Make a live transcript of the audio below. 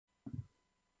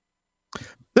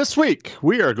This week,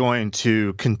 we are going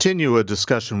to continue a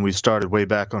discussion we started way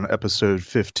back on episode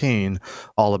 15,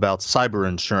 all about cyber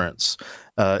insurance.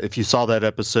 If you saw that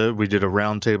episode, we did a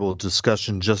roundtable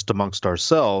discussion just amongst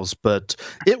ourselves, but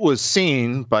it was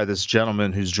seen by this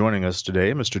gentleman who's joining us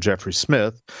today, Mr. Jeffrey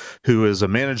Smith, who is a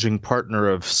managing partner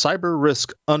of Cyber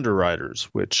Risk Underwriters,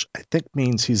 which I think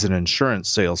means he's an insurance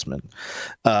salesman.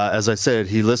 As I said,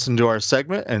 he listened to our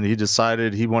segment and he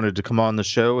decided he wanted to come on the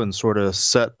show and sort of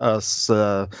set us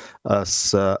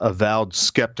avowed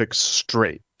skeptics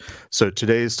straight. So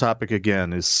today's topic,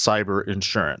 again, is cyber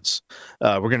insurance.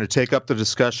 We're going to take up the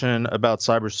discussion about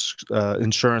cyber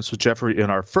insurance with Jeffrey in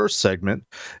our first segment.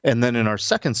 And then in our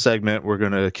second segment, we're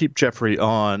going to keep Jeffrey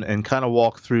on and kind of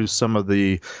walk through some of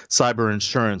the cyber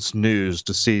insurance news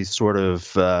to see sort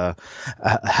of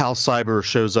how cyber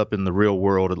shows up in the real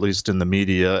world, at least in the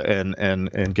media,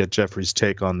 and get Jeffrey's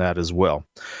take on that as well.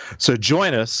 So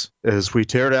join us as we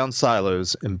tear down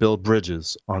silos and build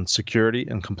bridges on Security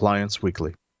and Compliance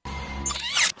Weekly.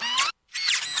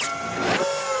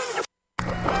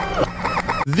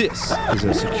 This is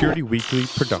a Security Weekly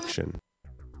production.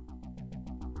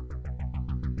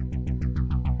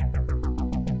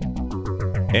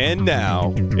 And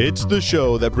now, it's the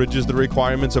show that bridges the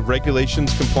requirements of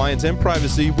regulations, compliance, and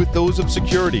privacy with those of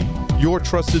security. Your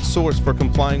trusted source for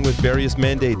complying with various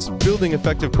mandates, building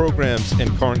effective programs, and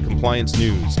current compliance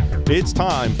news. It's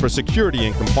time for Security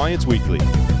and Compliance Weekly.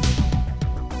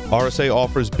 RSA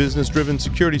offers business-driven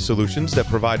security solutions that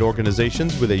provide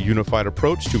organizations with a unified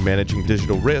approach to managing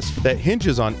digital risk that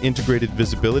hinges on integrated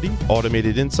visibility,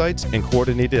 automated insights, and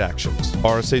coordinated actions.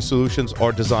 RSA solutions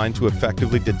are designed to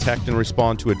effectively detect and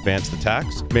respond to advanced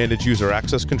attacks, manage user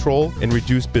access control, and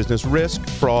reduce business risk,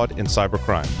 fraud, and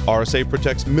cybercrime. RSA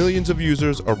protects millions of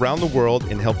users around the world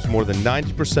and helps more than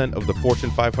 90% of the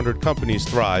Fortune 500 companies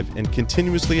thrive and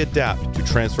continuously adapt to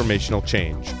transformational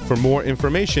change. For more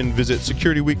information, visit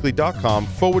securityweekly.com/RSA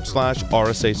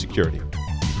Security.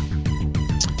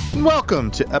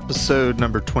 Welcome to episode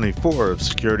number 24 of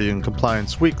Security and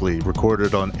Compliance Weekly,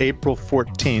 recorded on April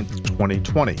 14th,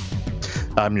 2020.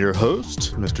 I'm your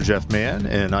host, Mr. Jeff Mann,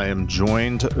 and I am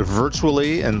joined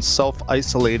virtually and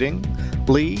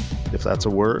self-isolatingly, if that's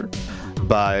a word,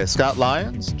 by Scott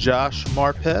Lyons, Josh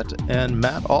Marpet, and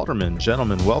Matt Alderman.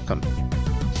 Gentlemen, welcome.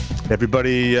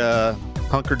 Everybody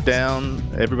hunkered down,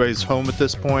 everybody's home at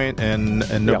this point, and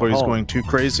nobody's going too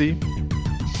crazy.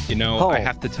 You know, I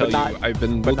have to tell you, I've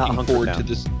been looking forward to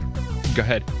this. Go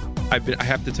ahead. I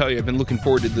have to tell you, I've been looking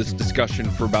forward to this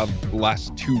discussion for about the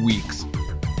last 2 weeks.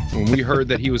 When we heard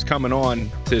that he was coming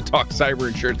on to talk cyber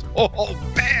insurance, oh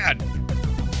man,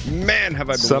 have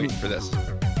I been waiting for this.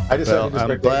 I'm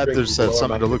glad there's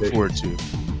something to look forward to.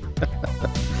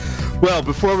 Well,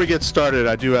 before we get started,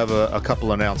 I do have a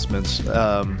couple announcements.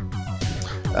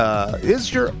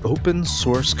 Is your open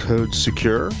source code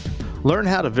secure? Learn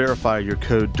how to verify your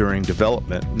code during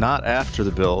development, not after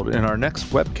the build, in our next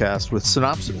webcast with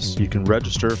Synopsys. You can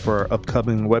register for our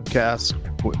upcoming webcasts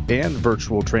and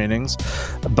virtual trainings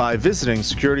by visiting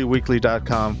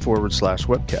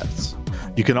securityweekly.com/webcasts.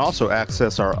 You can also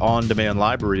access our on-demand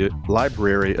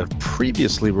library of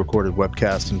previously recorded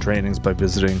webcasts and trainings by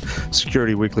visiting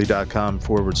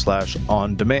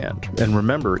securityweekly.com/on-demand. And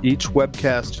remember, each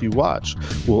webcast you watch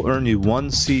will earn you 1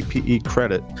 CPE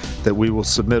credit that we will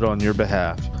submit on your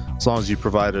behalf, as long as you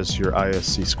provide us your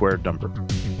ISC squared number.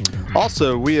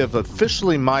 Also, we have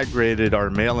officially migrated our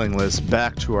mailing list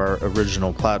back to our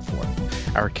original platform.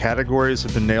 Our categories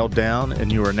have been nailed down,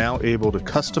 and you are now able to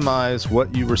customize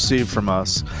what you receive from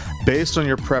us based on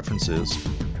your preferences.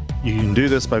 You can do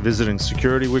this by visiting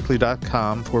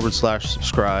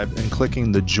securityweekly.com/subscribe and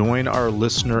clicking the Join Our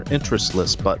Listener Interest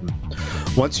List button.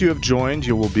 Once you have joined,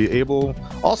 you will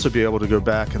also be able to go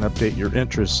back and update your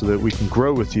interests so that we can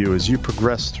grow with you as you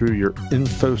progress through your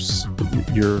InfoSec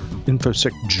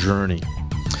journey.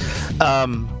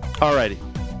 Alrighty.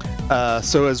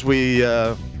 So as we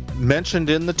mentioned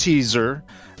in the teaser,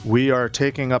 we are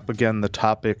taking up again the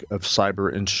topic of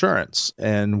cyber insurance,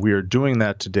 and we are doing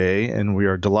that today, and we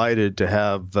are delighted to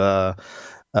have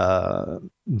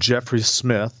Jeffrey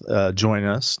Smith join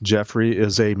us. Jeffrey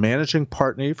is a managing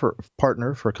partner for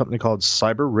a company called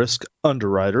Cyber Risk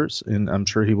Underwriters, and I'm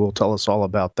sure he will tell us all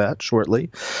about that shortly.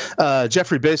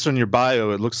 Jeffrey, based on your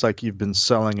bio, it looks like you've been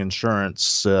selling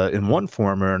insurance in one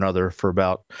form or another for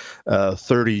about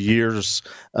 30 years,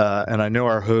 and I know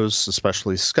our hosts,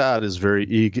 especially Scott, is very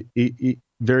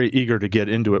eager to get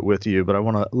into it with you, but I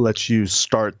want to let you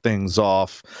start things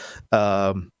off.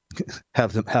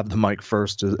 have the mic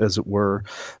first, as it were.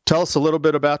 Tell us a little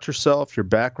bit about yourself, your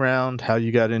background, how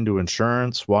you got into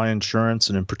insurance, why insurance,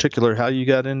 and in particular, how you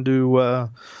got into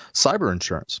cyber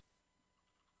insurance.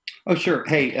 Oh, sure.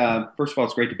 Hey, first of all,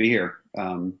 it's great to be here.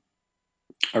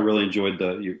 I really enjoyed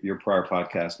your prior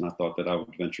podcast, and I thought that I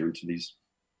would venture into these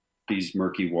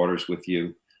murky waters with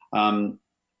you.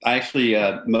 I actually,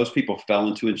 most people fell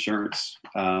into insurance.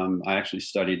 I actually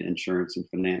studied insurance and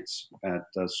finance at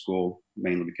school,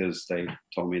 mainly because they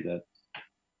told me that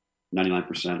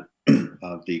 99%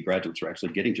 of the graduates were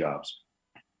actually getting jobs.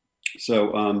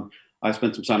 So I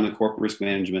spent some time in the corporate risk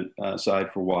management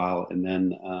side for a while, and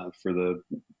then for the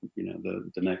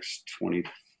next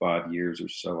 25 years or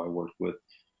so, I worked with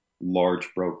large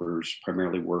brokers,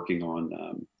 primarily working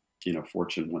on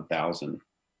Fortune 1000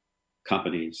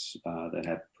 companies that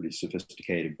had pretty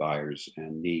sophisticated buyers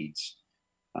and needs.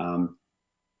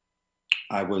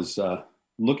 I was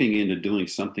looking into doing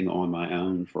something on my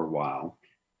own for a while,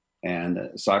 and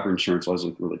cyber insurance always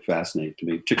looked really fascinating to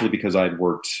me, particularly because I'd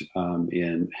worked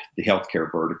in the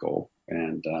healthcare vertical,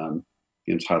 and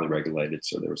it was highly regulated,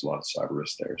 so there was a lot of cyber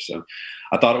risk there. So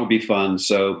I thought it would be fun.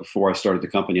 So before I started the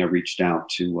company, I reached out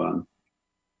to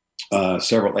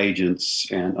several agents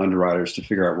and underwriters to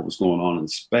figure out what was going on in the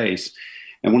space.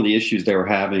 And one of the issues they were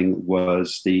having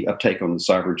was the uptake on the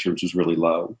cyber insurance was really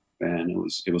low. And it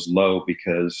was low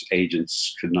because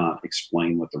agents could not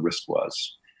explain what the risk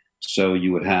was. So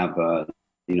you would have,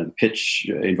 the pitch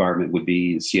environment would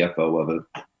be the CFO of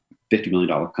a $50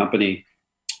 million company.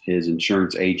 His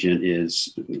insurance agent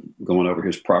is going over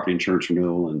his property insurance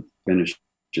renewal and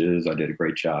finishes, I did a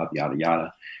great job, yada,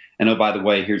 yada. And oh, by the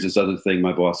way, here's this other thing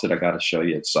my boss said I got to show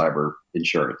you. It's cyber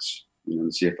insurance. The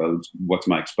CFO, what's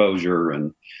my exposure? And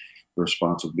the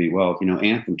response would be, well,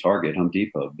 Anthem, Target, Home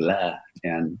Depot, blah.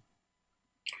 And,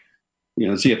 the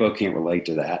CFO can't relate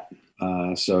to that.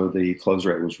 So the close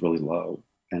rate was really low.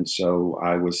 And so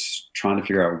I was trying to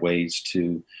figure out ways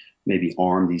to maybe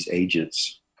arm these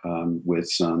agents with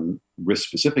some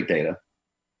risk-specific data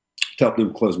to help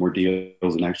them close more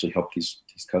deals and actually help these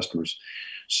customers.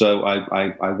 So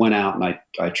I went out and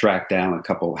I tracked down a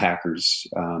couple of hackers.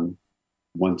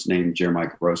 One's named Jeremiah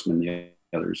Grossman, the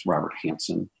other is Robert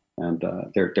Hansen, and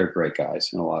they're great guys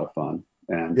and a lot of fun.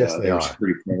 And yes, they were are.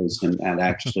 Pretty pros and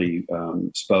actually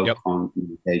spoke on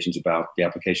occasions about the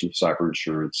application of cyber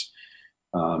insurance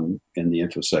in the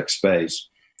InfoSec space.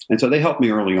 And so they helped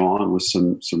me early on with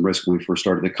some risk when we first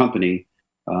started the company,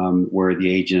 where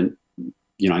the agent,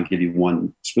 I give you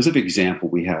one specific example.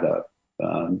 We had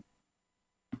an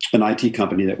IT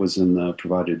company that was in the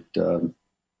provided,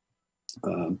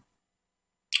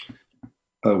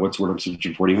 what's the word I'm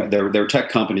searching for? They're a tech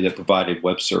company that provided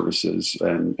web services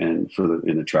and in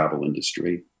the travel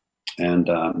industry. And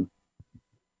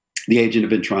the agent had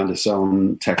been trying to sell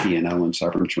them tech E&O and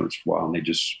cyber insurance for a while, and they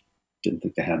just didn't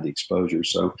think they had the exposure.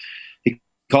 So he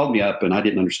called me up, and I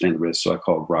didn't understand the risk, so I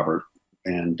called Robert,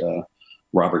 and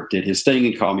Robert did his thing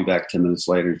and called me back 10 minutes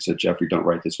later and said, Jeffrey, don't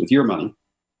write this with your money.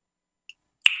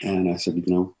 And I said,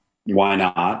 why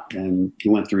not? And he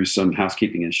went through some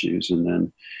housekeeping issues and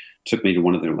then took me to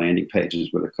one of their landing pages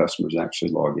where the customers actually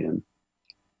log in,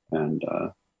 and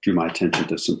drew my attention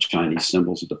to some Chinese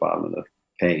symbols at the bottom of the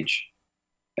page.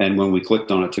 And when we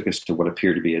clicked on it, took us to what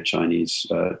appeared to be a Chinese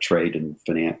trade and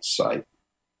finance site.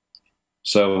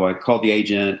 So I called the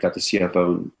agent, got the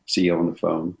CFO and CEO on the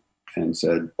phone, and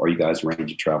said, are you guys arranging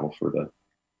to travel for the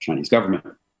Chinese government?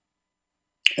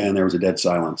 And there was a dead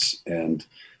silence. And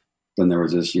then there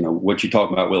was this, what you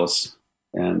talking about, Willis?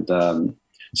 And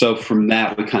so from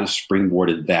that, we kind of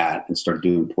springboarded that and started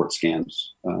doing port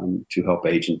scans to help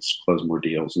agents close more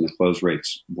deals. And the close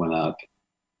rates went up.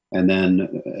 And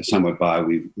then as time went by,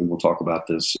 and we'll talk about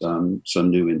this,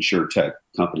 some new insurtech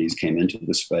companies came into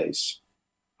the space.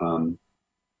 And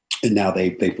now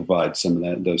they provide some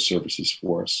of those services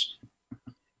for us.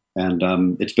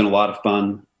 And it's been a lot of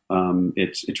fun.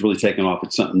 It's really taken off.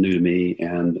 It's something new to me.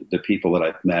 And the people that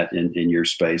I've met in your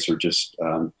space are just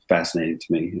fascinating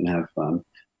to me and have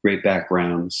great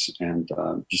backgrounds, and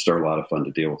just are a lot of fun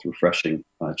to deal with, refreshing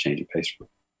change of pace for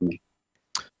me.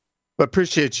 I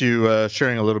appreciate you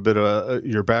sharing a little bit of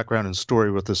your background and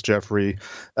story with us, Jeffrey.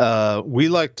 We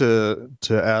like to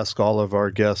ask all of our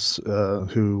guests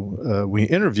who we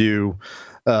interview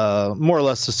more or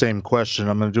less the same question.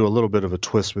 I'm going to do a little bit of a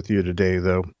twist with you today,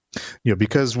 though.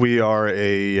 Because we are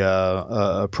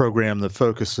a program that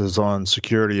focuses on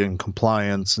security and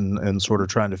compliance and sort of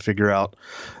trying to figure out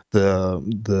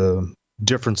the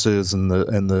differences and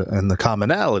the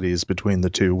commonalities between the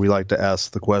two. We like to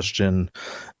ask the question,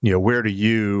 where do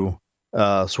you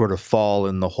sort of fall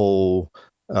in the whole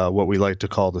what we like to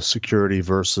call the security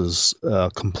versus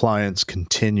compliance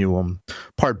continuum.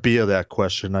 Part B of that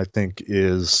question, I think,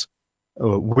 is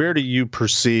where do you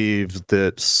perceive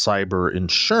that cyber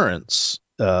insurance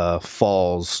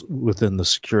falls within the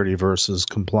security versus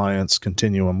compliance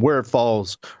continuum? Where it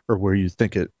falls, or where you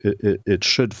think it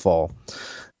should fall?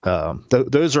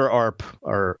 Those are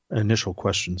our initial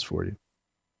questions for you.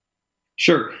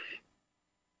 Sure.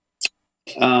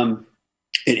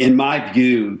 In my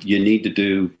view, you need to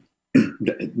do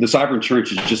the cyber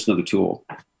insurance is just another tool.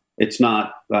 It's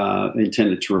not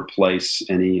intended to replace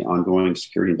any ongoing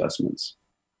security investments.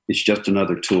 It's just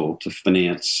another tool to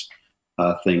finance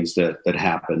things that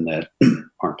happen that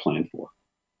aren't planned for.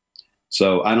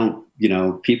 So I don't,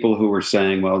 people who are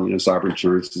saying, well, cyber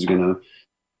insurance is going to,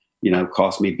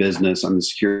 cost me business. I'm in the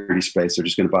security space. They're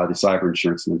just going to buy the cyber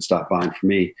insurance and then stop buying from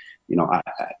me.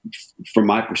 From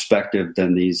my perspective,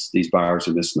 then these buyers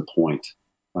are missing the point.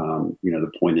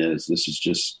 The point is this is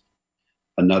just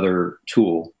another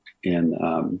tool in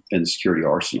the security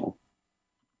arsenal.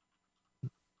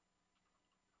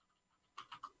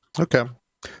 Okay.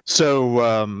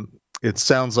 So it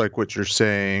sounds like what you're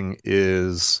saying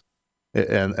is,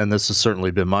 and this has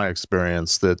certainly been my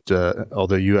experience, that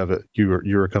although you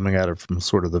were coming at it from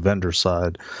sort of the vendor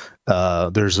side,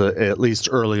 there's at least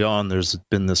early on, there's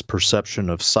been this perception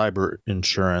of cyber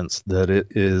insurance that it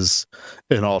is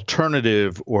an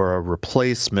alternative or a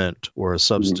replacement or a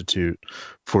substitute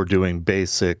for doing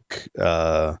basic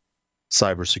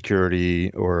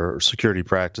cybersecurity or security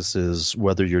practices,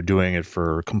 whether you're doing it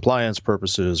for compliance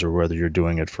purposes or whether you're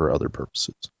doing it for other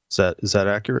purposes. Is that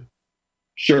accurate?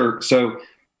 Sure. So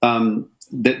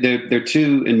they're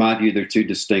two, in my view, they're two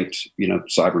distinct,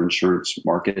 cyber insurance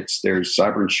markets. There's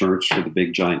cyber insurance for the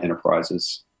big giant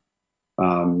enterprises,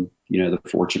 the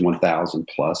Fortune 1000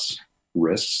 plus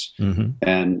risks,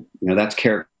 and that's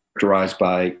characterized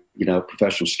by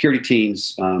professional security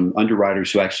teams,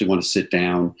 underwriters who actually want to sit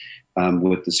down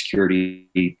with the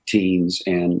security teams,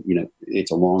 and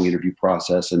it's a long interview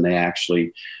process, and they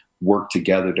actually work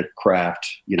together to craft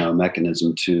a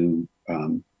mechanism to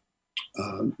an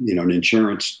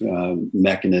insurance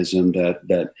mechanism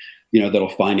that'll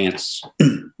finance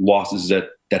losses that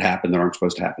happen that aren't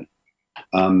supposed to happen.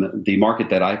 The market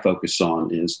that I focus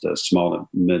on is the small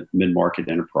and mid-market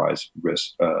enterprise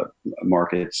risk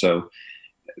market. So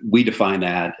we define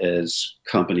that as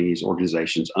companies,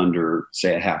 organizations under,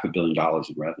 say, $500 million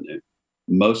in revenue.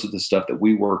 Most of the stuff that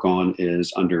we work on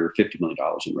is under $50 million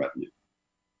in revenue.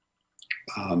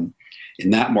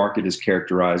 And that market is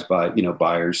characterized by,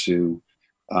 buyers who,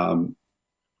 the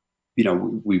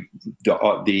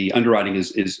underwriting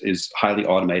is highly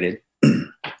automated.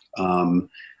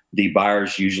 The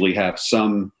buyers usually have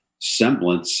some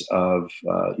semblance of,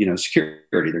 security.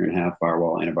 They're going to have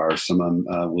firewall, antivirus. Some of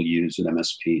them will use an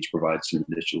MSP to provide some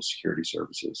additional security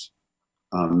services.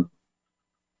 So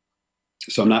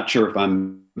I'm not sure if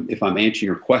I'm answering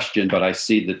your question, but I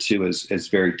see the two as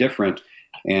very different.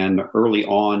 And early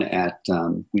on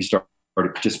we started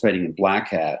participating in Black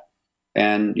Hat.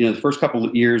 And, the first couple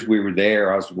of years we were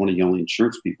there, I was one of the only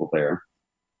insurance people there.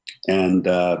 And,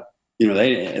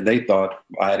 they thought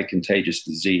I had a contagious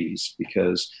disease,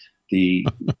 because the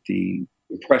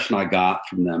impression I got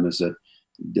from them is that,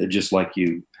 just like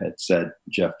you had said,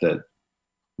 Jeff, that,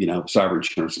 cyber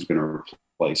insurance is going to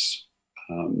replace,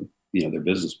 their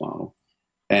business model.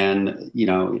 And,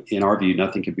 in our view,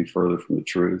 nothing could be further from the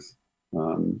truth.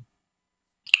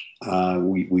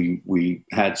 We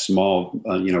had small,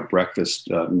 breakfast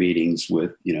meetings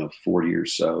with, 40 or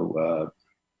so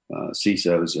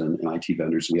CISOs and IT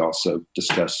vendors. We also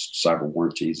discussed cyber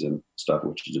warranties and stuff,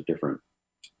 which is a different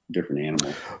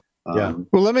animal. Yeah.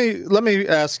 Well, let me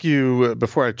ask you,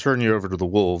 before I turn you over to the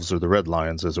wolves, or the red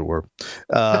lions, as it were.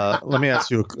 Let me ask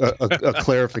you a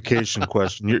clarification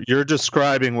question. You're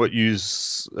describing what you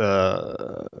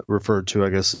referred to, I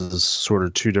guess, as sort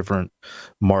of two different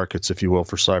markets, if you will,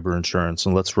 for cyber insurance,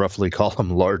 and let's roughly call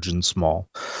them large and small.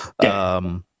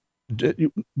 Yeah.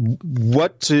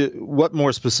 What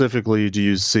more specifically do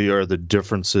you see are the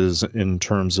differences in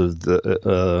terms of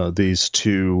these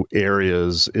two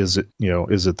areas? Is it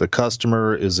the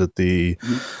customer? Is it the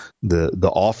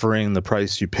offering, the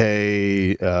price you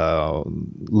pay,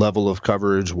 level of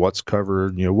coverage, what's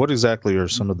covered? What exactly are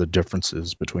some of the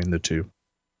differences between the two?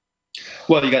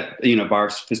 Well, you got buyer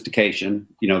sophistication.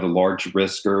 The large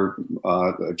risks are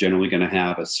generally going to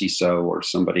have a CISO or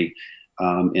somebody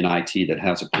in IT that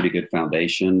has a pretty good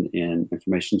foundation in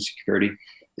information security.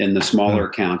 In the smaller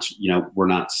accounts, we're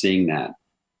not seeing that.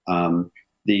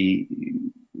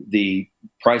 The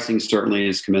pricing certainly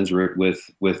is commensurate with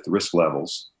the risk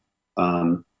levels.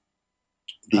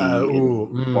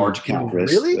 large account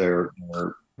risks, really? they're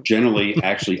generally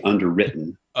actually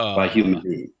underwritten by human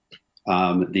beings.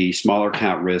 The smaller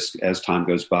account risk, as time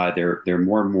goes by, they're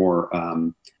more and more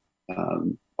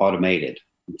automated.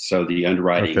 So the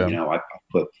underwriting, I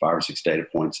put 5 or 6 data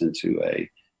points into a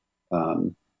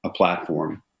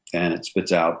platform, and it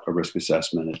spits out a risk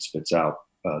assessment. It spits out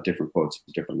different quotes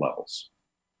at different levels.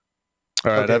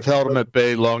 All right, I've held them at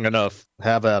bay long enough.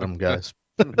 Have at them, guys.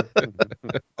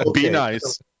 Be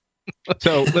nice.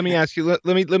 So let me ask you.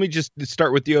 Let me just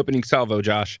start with the opening salvo,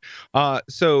 Josh.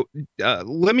 So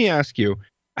let me ask you,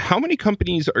 how many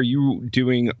companies are you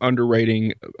doing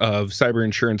underwriting of cyber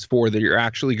insurance for that you're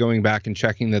actually going back and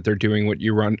checking that they're doing what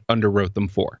you underwrote them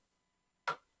for?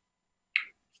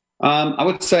 I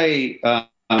would say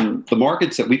the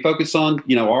markets that we focus on,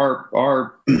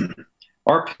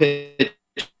 our pitch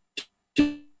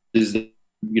is that,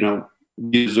 you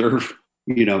deserve,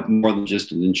 more than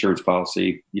just an insurance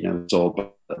policy, sold by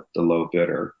the low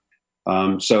bidder.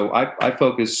 So I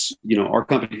focus, our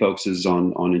company focuses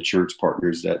on insurance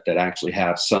partners that actually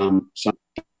have some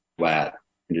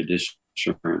in addition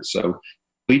to insurance. So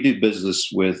we do business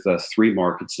with 3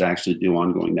 markets that actually do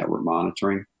ongoing network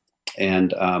monitoring.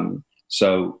 And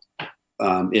so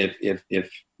if a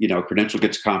credential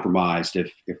gets compromised,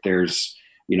 if there's,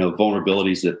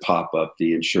 vulnerabilities that pop up,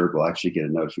 the insured will actually get a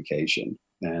notification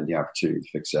and the opportunity to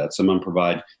fix that. Some of them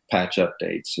provide patch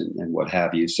updates and what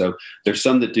have you. So there's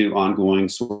some that do ongoing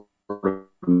sort of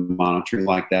monitoring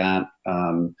like that.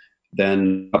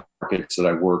 Then markets that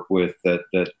I work with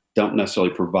that don't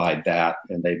necessarily provide that,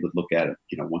 and they would look at it,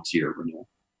 once a year renewal.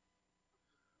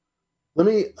 Let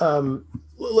me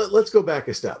let's go back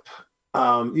a step.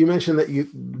 You mentioned that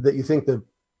you think the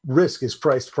risk is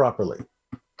priced properly,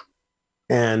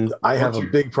 and I have a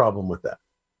big problem with that.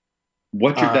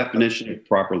 What's your definition of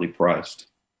properly priced?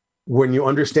 When you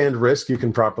understand risk, you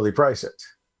can properly price it.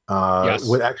 Yes.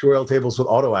 With actuarial tables with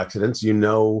auto accidents, you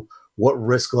know what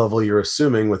risk level you're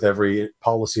assuming with every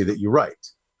policy that you write.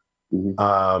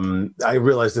 Mm-hmm. I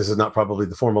realize this is not probably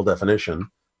the formal definition,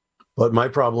 but my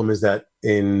problem is that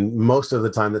in most of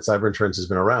the time that cyber insurance has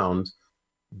been around,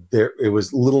 it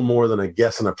was little more than a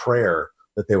guess and a prayer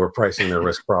that they were pricing their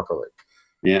risk properly.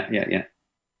 Yeah.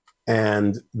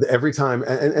 And every time,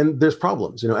 and there's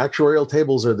problems. Actuarial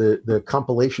tables are the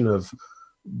compilation of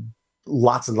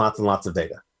lots and lots and lots of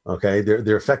data. Okay,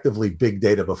 they're effectively big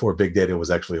data before big data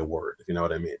was actually a word, if you know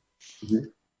what I mean. Mm-hmm.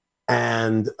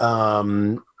 And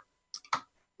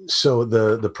so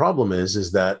the problem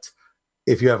is that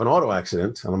if you have an auto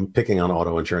accident, and I'm picking on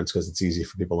auto insurance because it's easy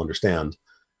for people to understand.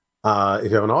 If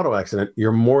you have an auto accident,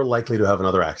 you're more likely to have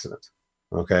another accident.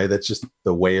 Okay, that's just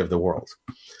the way of the world.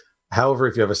 However,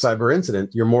 if you have a cyber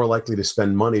incident, you're more likely to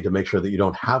spend money to make sure that you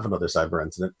don't have another cyber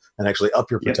incident and actually up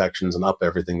your protections and up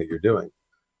everything that you're doing.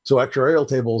 So actuarial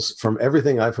tables, from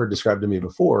everything I've heard described to me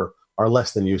before, are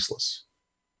less than useless.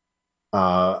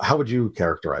 How would you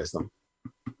characterize them?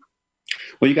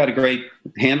 Well, you got a great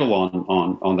handle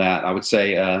on that. I would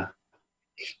say,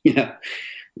 in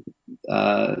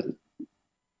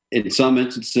some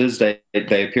instances, they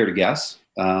appear to guess.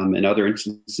 In other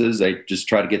instances, they just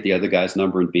try to get the other guy's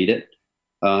number and beat it.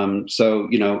 So,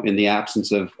 in the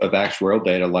absence of actuarial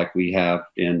data like we have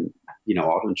in,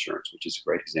 auto insurance, which is a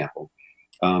great example,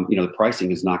 the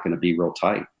pricing is not going to be real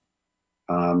tight.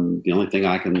 The only thing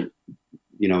I can,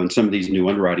 and some of these new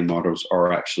underwriting models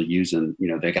are actually using,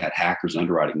 they got hackers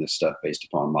underwriting this stuff based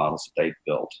upon models that they've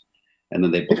built. And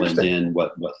then they blend in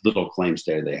what little claims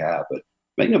data they have. But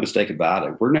make no mistake about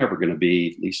it, we're never going to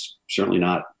be, at least certainly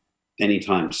not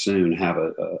anytime soon, have a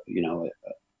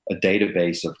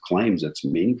database of claims that's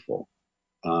meaningful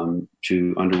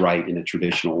to underwrite in a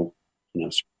traditional,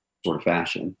 sort of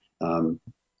fashion.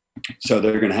 So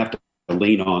they're going to have to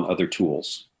lean on other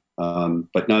tools.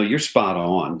 But no, you're spot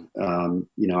on.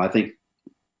 I think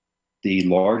the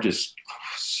largest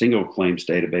single claims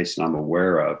database that I'm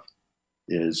aware of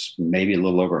is maybe a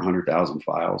little over 100,000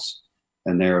 files,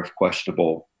 and they're of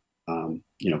questionable,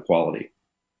 quality.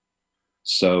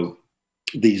 So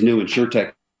these new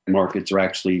insurtech markets are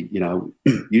actually,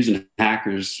 using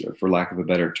hackers, for lack of a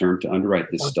better term, to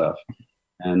underwrite this stuff.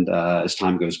 And as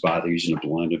time goes by, they're using a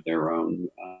blend of their own,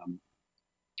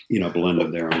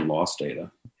 loss data.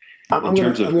 In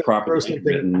terms of properly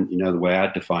written, the way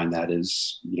I define that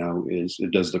is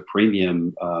does the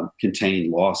premium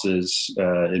contain losses,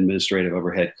 administrative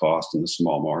overhead cost, and the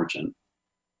small margin?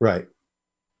 Right.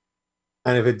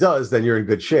 And if it does, then you're in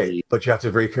good shape. But you have to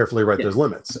very carefully write those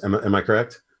limits. Am I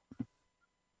correct?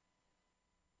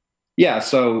 Yeah.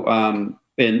 So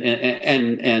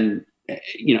and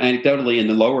anecdotally in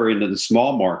the lower end of the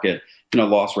small market,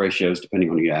 loss ratios, depending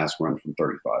on who you ask, run from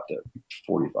 35 to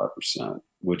 45%,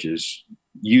 which is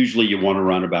usually you want to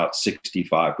run about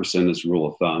 65% as a rule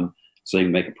of thumb, so you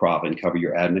can make a profit and cover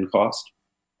your admin cost.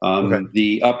 Okay.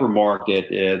 The upper market,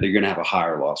 they're going to have a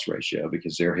higher loss ratio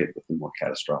because they're hit with the more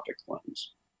catastrophic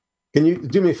claims. Can you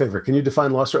do me a favor? Can you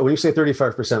define loss rate? When you say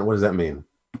 35%, what does that mean?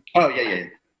 Oh, yeah.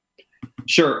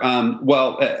 Sure.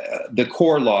 The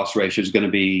core loss ratio is going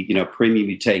to be, premium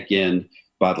you take in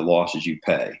by the losses you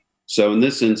pay. So in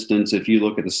this instance, if you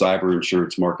look at the cyber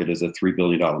insurance market as a $3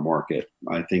 billion market,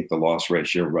 I think the loss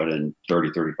ratio run in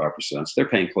 35%. So they're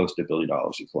paying close to $1 billion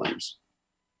in claims.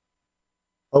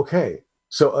 Okay.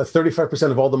 So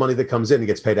 35% of all the money that comes in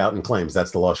gets paid out in claims.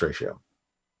 That's the loss ratio.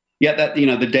 Yeah, that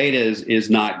the data is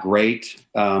not great,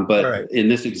 but right. In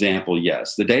this example,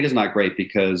 yes, the data is not great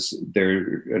because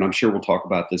and I'm sure we'll talk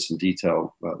about this in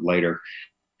detail later,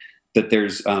 that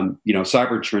there's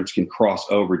cyber insurance can cross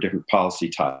over different policy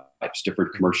types,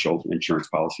 different commercial insurance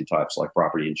policy types like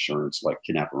property insurance, like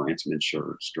kidnap and ransom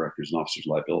insurance, directors and officers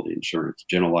liability insurance,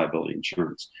 general liability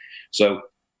insurance. So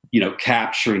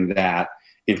capturing that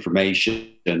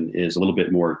information is a little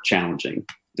bit more challenging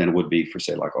than it would be for,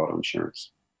 say, like auto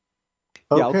insurance.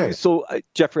 Okay. Yeah. So,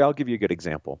 Jeffrey, I'll give you a good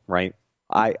example, right?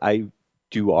 I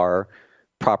do our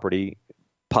property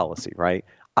policy, right?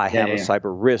 I have a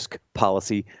cyber risk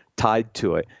policy tied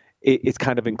to it. It's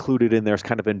kind of included in there. It's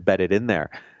kind of embedded in there.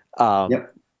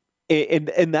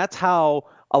 And that's how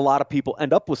a lot of people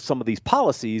end up with some of these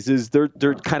policies is they're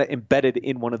kind of embedded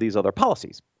in one of these other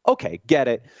policies. Okay, get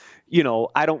it.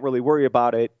 I don't really worry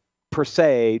about it per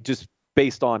se, just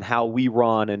based on how we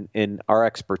run and our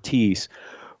expertise.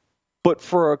 But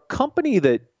for a company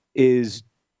that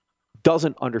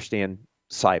doesn't understand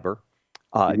cyber,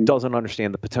 doesn't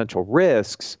understand the potential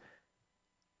risks,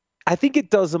 I think it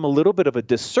does them a little bit of a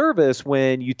disservice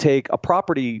when you take a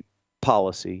property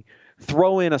policy,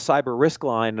 throw in a cyber risk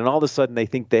line, and all of a sudden they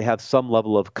think they have some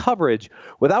level of coverage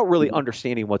without really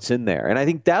understanding what's in there. And I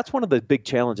think that's one of the big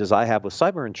challenges I have with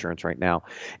cyber insurance right now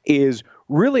is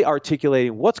really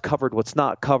articulating what's covered, what's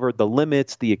not covered, the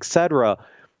limits, the et cetera,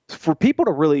 for people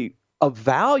to really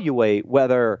evaluate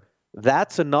whether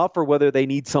that's enough or whether they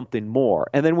need something more.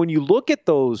 And then when you look at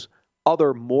those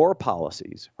other more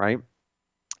policies, right,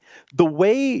 the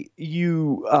way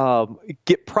you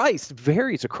get priced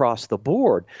varies across the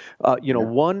board.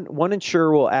 One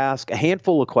insurer will ask a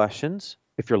handful of questions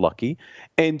if you're lucky,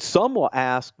 and some will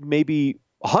ask maybe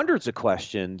hundreds of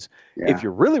questions if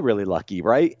you're really, really lucky,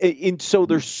 right? And so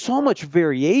there's so much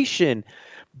variation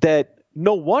that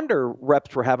no wonder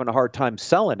reps were having a hard time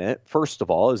selling it, first of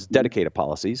all, as dedicated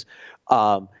policies.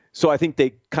 So I think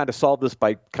they kind of solved this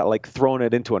by kind of like throwing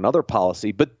it into another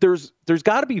policy. But there's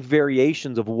got to be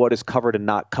variations of what is covered and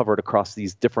not covered across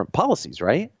these different policies,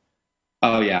 right?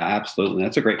 Oh, yeah, absolutely.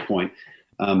 That's a great point.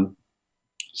 One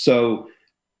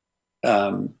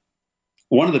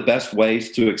of the best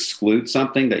ways to exclude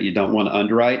something that you don't want to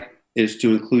underwrite is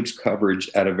to include coverage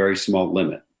at a very small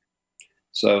limit.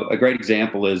 So a great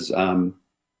example is in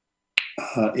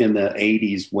the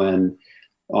 80s when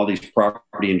all these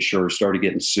property insurers started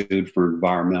getting sued for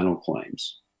environmental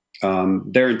claims.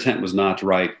 Their intent was not to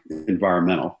write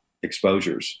environmental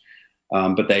exposures,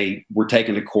 but they were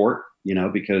taken to court,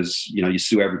 because, you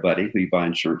sue everybody who you buy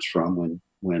insurance from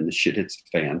when the shit hits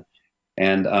the fan.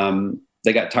 And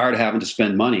they got tired of having to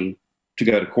spend money to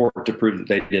go to court to prove that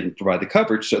they didn't provide the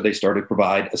coverage. So they started to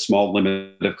provide a small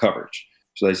limit of coverage.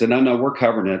 So they said, no, we're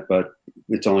covering it, but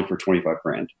it's only for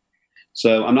 $25,000.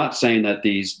 So I'm not saying that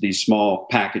these small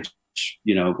package,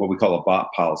 what we call a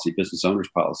BOP policy, business owner's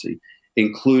policy,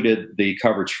 included the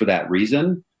coverage for that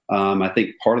reason. I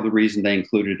think part of the reason they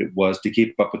included it was to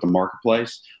keep up with the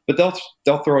marketplace, but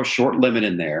they'll throw a short limit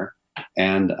in there.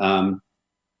 And,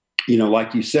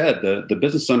 like you said, the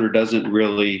business owner doesn't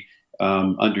really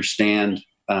understand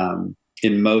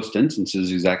in most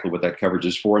instances exactly what that coverage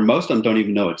is for. And most of them don't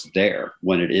even know it's there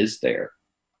when it is there.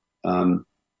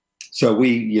 So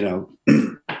we,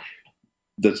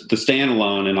 the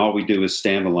standalone, and all we do is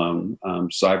standalone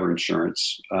cyber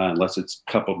insurance, unless it's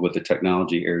coupled with the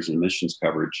technology errors and emissions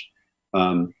coverage,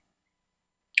 provides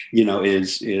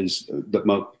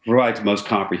the most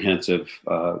comprehensive,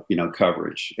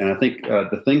 coverage. And I think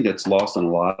the thing that's lost on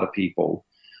a lot of people,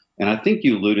 and I think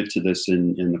you alluded to this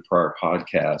in the prior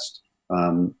podcast,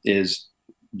 is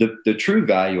the true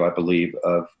value, I believe,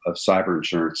 of cyber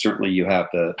insurance. Certainly you have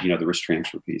the risk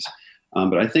transfer piece.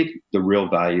 But I think the real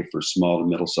value for small to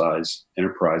middle-sized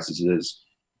enterprises is,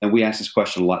 and we ask this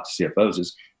question a lot to CFOs,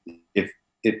 is if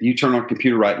you turn on a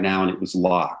computer right now and it was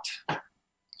locked,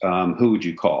 who would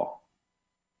you call?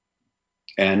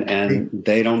 and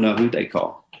they don't know who they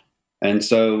call. And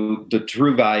so the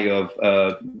true value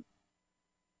of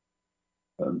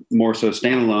more so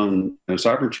standalone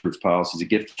cyber insurance policies, it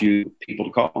gives you people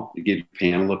to call. It gives you a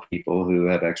panel of people who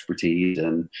have expertise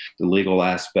in the legal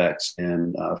aspects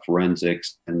and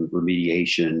forensics and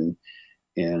remediation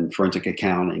and forensic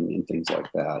accounting and things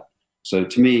like that. So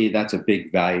to me, that's a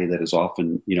big value that is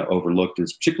often, overlooked.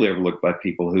 It's particularly overlooked by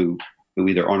people who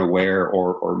either aren't aware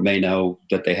or may know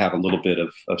that they have a little bit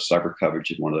of cyber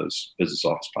coverage in one of those business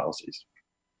office policies.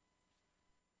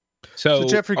 So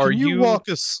Jeffrey, can you walk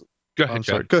us? Go ahead. I'm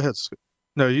sorry. Go ahead.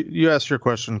 No, you asked your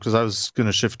question because I was going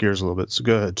to shift gears a little bit. So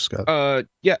go ahead, Scott.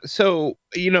 Yeah. So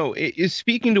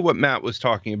speaking to what Matt was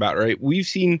talking about, right? We've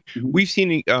seen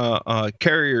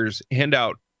carriers hand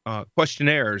out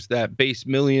questionnaires that base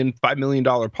 $5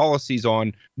 million policies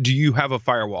on, do you have a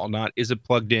firewall? Not, is it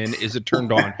plugged in? Is it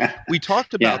turned on? We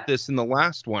talked about this in the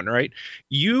last one, right?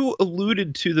 You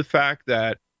alluded to the fact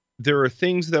that there are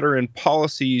things that are in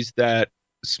policies that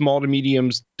small to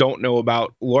mediums don't know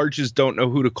about, larges don't know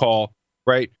who to call,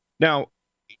 right? Now,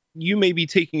 you may be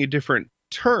taking a different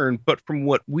turn, but from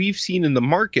what we've seen in the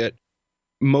market,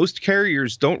 most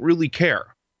carriers don't really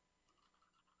care,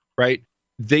 right?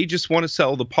 They just want to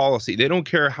sell the policy. They don't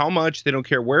care how much, they don't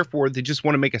care wherefore, they just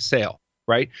want to make a sale,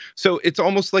 right? So it's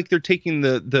almost like they're taking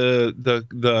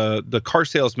the car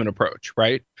salesman approach,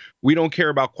 right? We don't care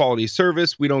about quality of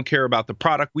service, we don't care about the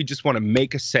product, we just want to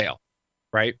make a sale,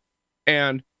 right?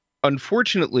 And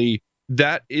unfortunately,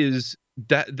 that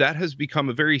has become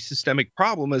a very systemic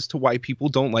problem as to why people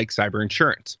don't like cyber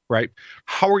insurance, right?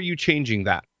 How are you changing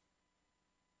that?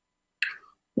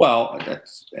 Well,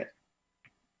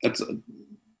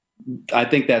 I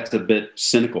think that's a bit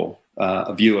cynical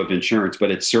a view of insurance,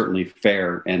 but it's certainly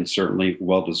fair and certainly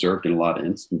well-deserved in a lot of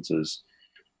instances.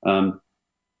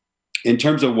 In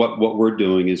terms of what we're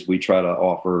doing is we try to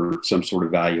offer some sort of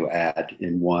value add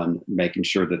in one, making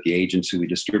sure that the agents who we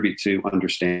distribute to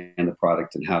understand the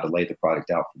product and how to lay the product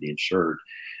out for the insured,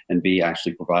 and B,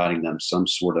 actually providing them some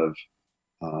sort of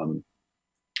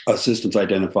assistance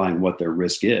identifying what their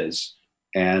risk is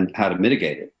and how to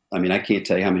mitigate it. I mean, I can't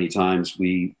tell you how many times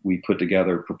we put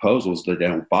together proposals that they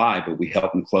don't buy, but we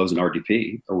help them close an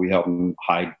RDP or we help them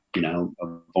hide, a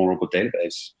vulnerable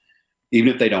database. Even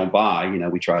if they don't buy,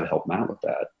 we try to help them out with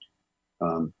that.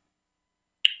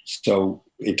 So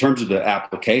in terms of the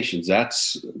applications,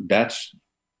 that's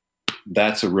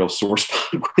a real sore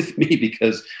spot with me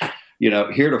because,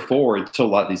 heretofore, until a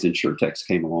lot of these insurtechs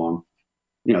came along,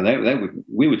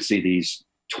 we would see these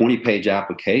 20-page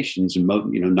applications and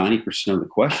 90% of the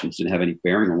questions didn't have any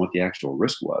bearing on what the actual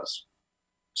risk was.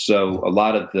 So a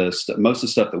lot of most of the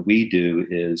stuff that we do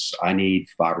is I need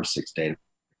 5 or 6 data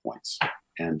points.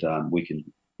 And we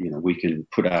can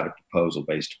put out a proposal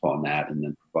based upon that and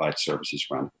then provide services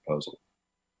around the proposal.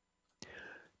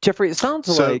 Jeffrey, it sounds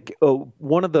like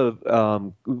one of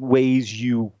the ways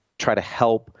you try to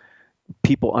help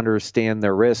people understand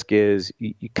their risk is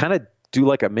you kind of do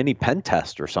like a mini pen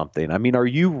test or something. I mean, are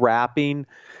you wrapping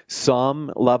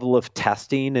some level of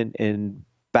testing and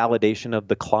validation of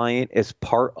the client as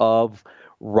part of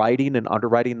writing and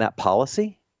underwriting that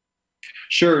policy?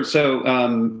 Sure. So,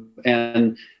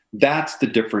 and that's the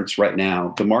difference right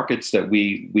now. The markets that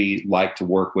we like to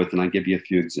work with, and I give you a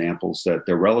few examples that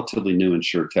they're relatively new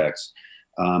insurtechs.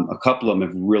 A couple of them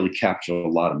have really captured a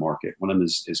lot of market. One of them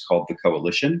is called the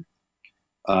Coalition,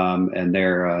 and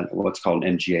they're what's called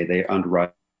an MGA. They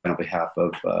underwrite on behalf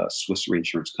of Swiss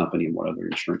Reinsurance Company and one other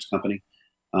insurance company.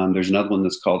 There's another one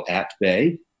that's called At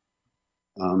Bay,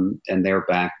 and they're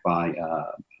backed by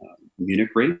Munich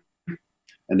Re.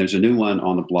 And there's a new one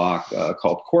on the block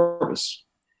called Corvus.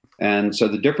 And so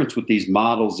the difference with these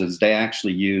models is they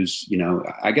actually use,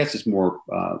 I guess it's more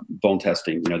bone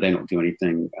testing. They don't do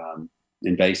anything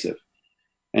invasive.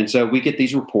 And so we get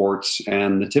these reports,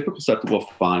 and the typical stuff that we'll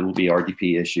find will be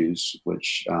RDP issues,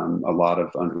 which a lot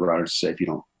of underwriters say, if you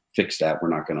don't fix that, we're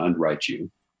not going to underwrite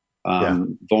you.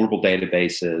 Vulnerable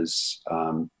databases.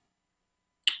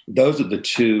 Those are the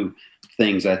two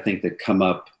things I think that come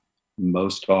up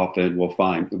most often.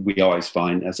 We always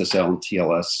find SSL and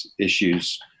TLS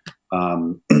issues,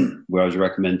 where I always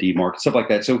recommend DMARC, stuff like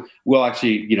that. So we'll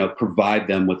actually, provide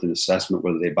them with an assessment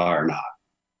whether they buy or not.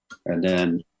 And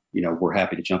then, we're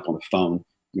happy to jump on the phone,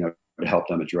 to help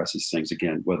them address these things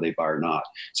again, whether they buy or not.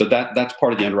 So that's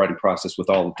part of the underwriting process with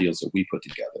all the deals that we put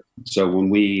together. So when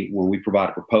we provide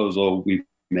a proposal, we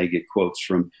may get quotes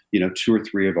from, 2 or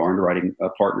 3 of our underwriting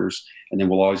partners, and then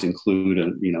we'll always include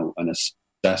an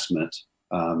assessment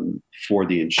for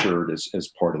the insured as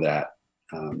part of that,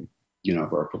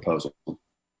 of our proposal.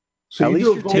 So at least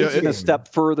you're taking a step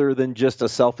further than just a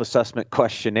self-assessment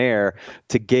questionnaire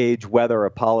to gauge whether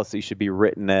a policy should be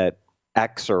written at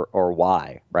X or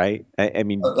Y, right? I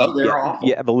mean,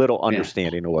 you have a little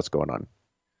understanding of what's going on.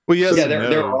 Well, yes, yeah,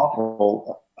 they're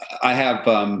awful. I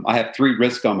have 3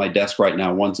 risks on my desk right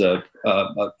now. One's a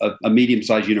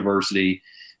medium-sized university.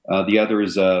 The other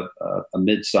is a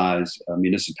mid-sized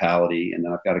municipality, and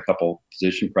then I've got a couple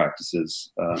physician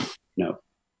practices,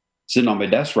 sitting on my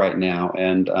desk right now.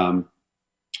 And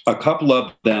a couple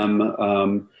of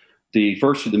them, the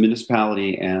first of the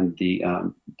municipality and the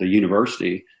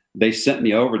university, they sent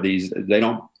me over these.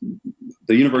 The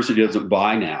university doesn't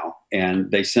buy now, and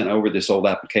they sent over this old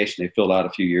application they filled out a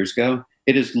few years ago.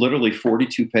 It is literally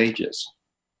 42 pages.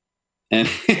 And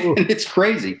it's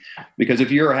crazy because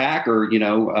if you're a hacker,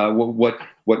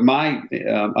 what my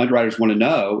underwriters want to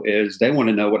know is they want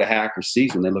to know what a hacker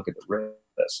sees when they look at the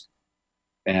risk.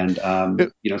 And,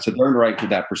 so they're underwriting from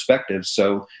that perspective.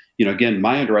 So, again,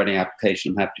 my underwriting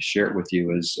application, I'm happy to share it with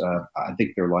you, is I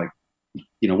think they're like,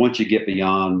 once you get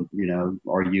beyond,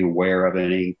 are you aware of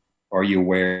any, are you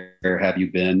aware, have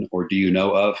you been, or do you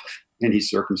know of any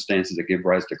circumstances that give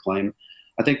rise to claim?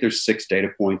 I think there's 6 data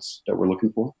points that we're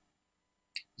looking for.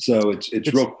 So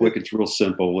it's real quick. It's real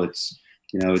simple. It's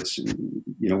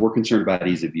we're concerned about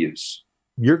ease of use.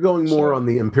 You're going more on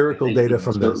the empirical data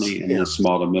from certainly in the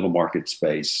small to middle market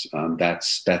space.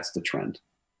 That's the trend.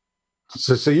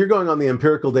 So you're going on the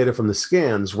empirical data from the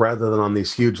scans rather than on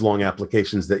these huge long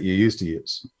applications that you used to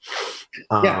use.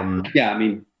 I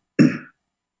mean,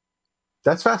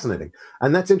 that's fascinating,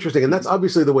 and that's interesting, and that's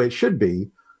obviously the way it should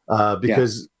be,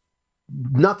 because.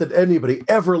 Not that anybody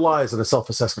ever lies in a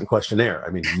self-assessment questionnaire. I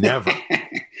mean, never.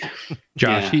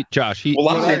 Josh, well, a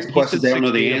lot of these questions they don't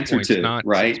know the answer to,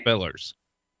 right? Spellers.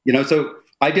 So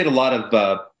I did a lot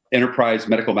of enterprise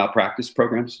medical malpractice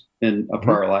programs in a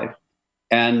prior life.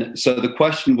 And so the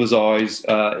question was always,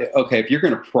 okay, if you're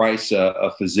going to price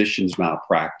a physician's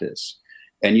malpractice,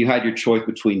 and you had your choice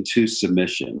between 2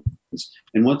 submissions,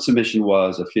 and one submission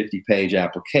was a 50-page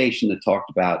application that talked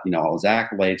about, all his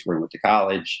accolades, where he went to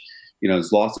college,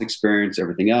 his loss experience,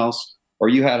 everything else, or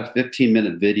you had a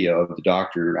 15-minute video of the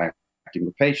doctor interacting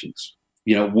with patients.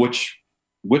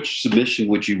 Which submission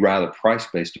would you rather price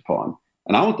based upon?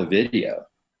 And I want the video,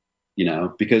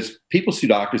 because people sue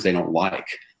doctors they don't like.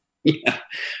 They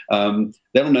don't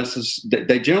necessarily.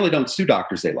 They generally don't sue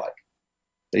doctors they like.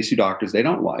 They sue doctors they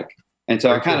don't like. And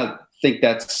so I kind of think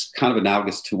that's kind of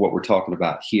analogous to what we're talking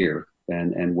about here,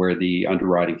 and where the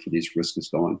underwriting for these risks is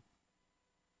going.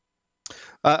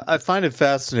 I find it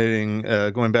fascinating,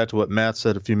 going back to what Matt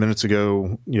said a few minutes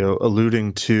ago,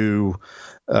 alluding to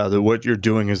that what you're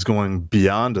doing is going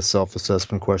beyond a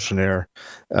self-assessment questionnaire.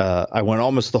 I went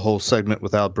almost the whole segment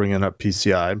without bringing up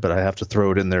PCI, but I have to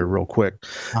throw it in there real quick.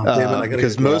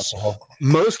 Because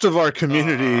most of our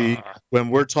community, when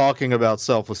we're talking about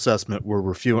self-assessment, we're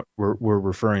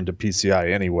referring to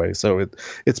PCI anyway. So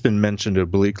it's been mentioned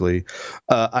obliquely.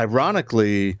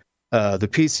 Ironically, the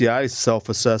PCI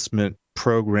self-assessment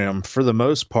program, for the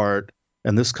most part,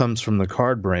 and this comes from the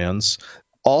card brands,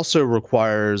 also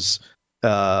requires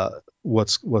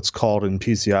what's called in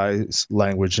PCI's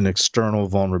language an external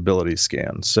vulnerability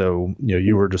scan. So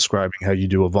you were describing how you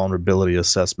do a vulnerability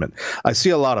assessment. I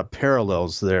see a lot of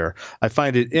parallels there. I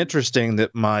find it interesting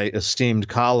that my esteemed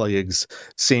colleagues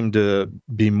seem to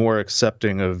be more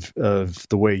accepting of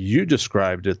the way you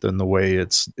described it than the way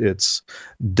it's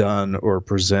done or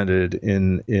presented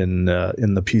in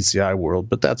the PCI world.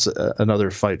 But that's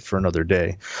another fight for another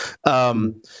day.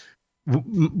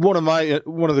 One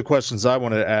of the questions I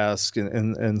wanted to ask,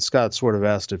 and Scott sort of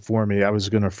asked it for me, I was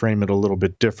going to frame it a little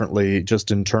bit differently, just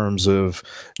in terms of,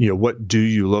 what do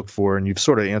you look for? And you've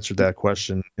sort of answered that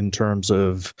question in terms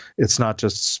of it's not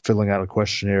just filling out a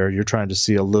questionnaire. You're trying to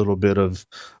see a little bit of,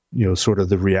 sort of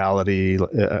the reality.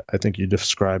 I think you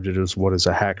described it as what is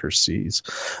a hacker sees.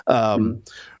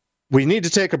 We need to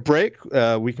take a break.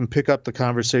 We can pick up the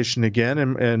conversation again,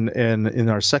 and in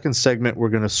our second segment, we're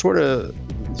going to sort of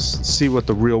see what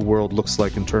the real world looks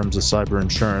like in terms of cyber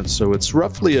insurance. So it's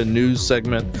roughly a news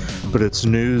segment, but it's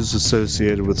news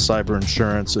associated with cyber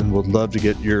insurance, and we'd love to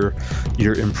get your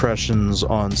impressions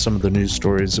on some of the news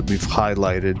stories that we've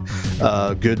highlighted,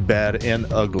 good, bad, and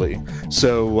ugly.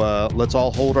 So let's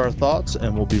all hold our thoughts,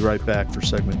 and we'll be right back for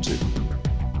segment 2.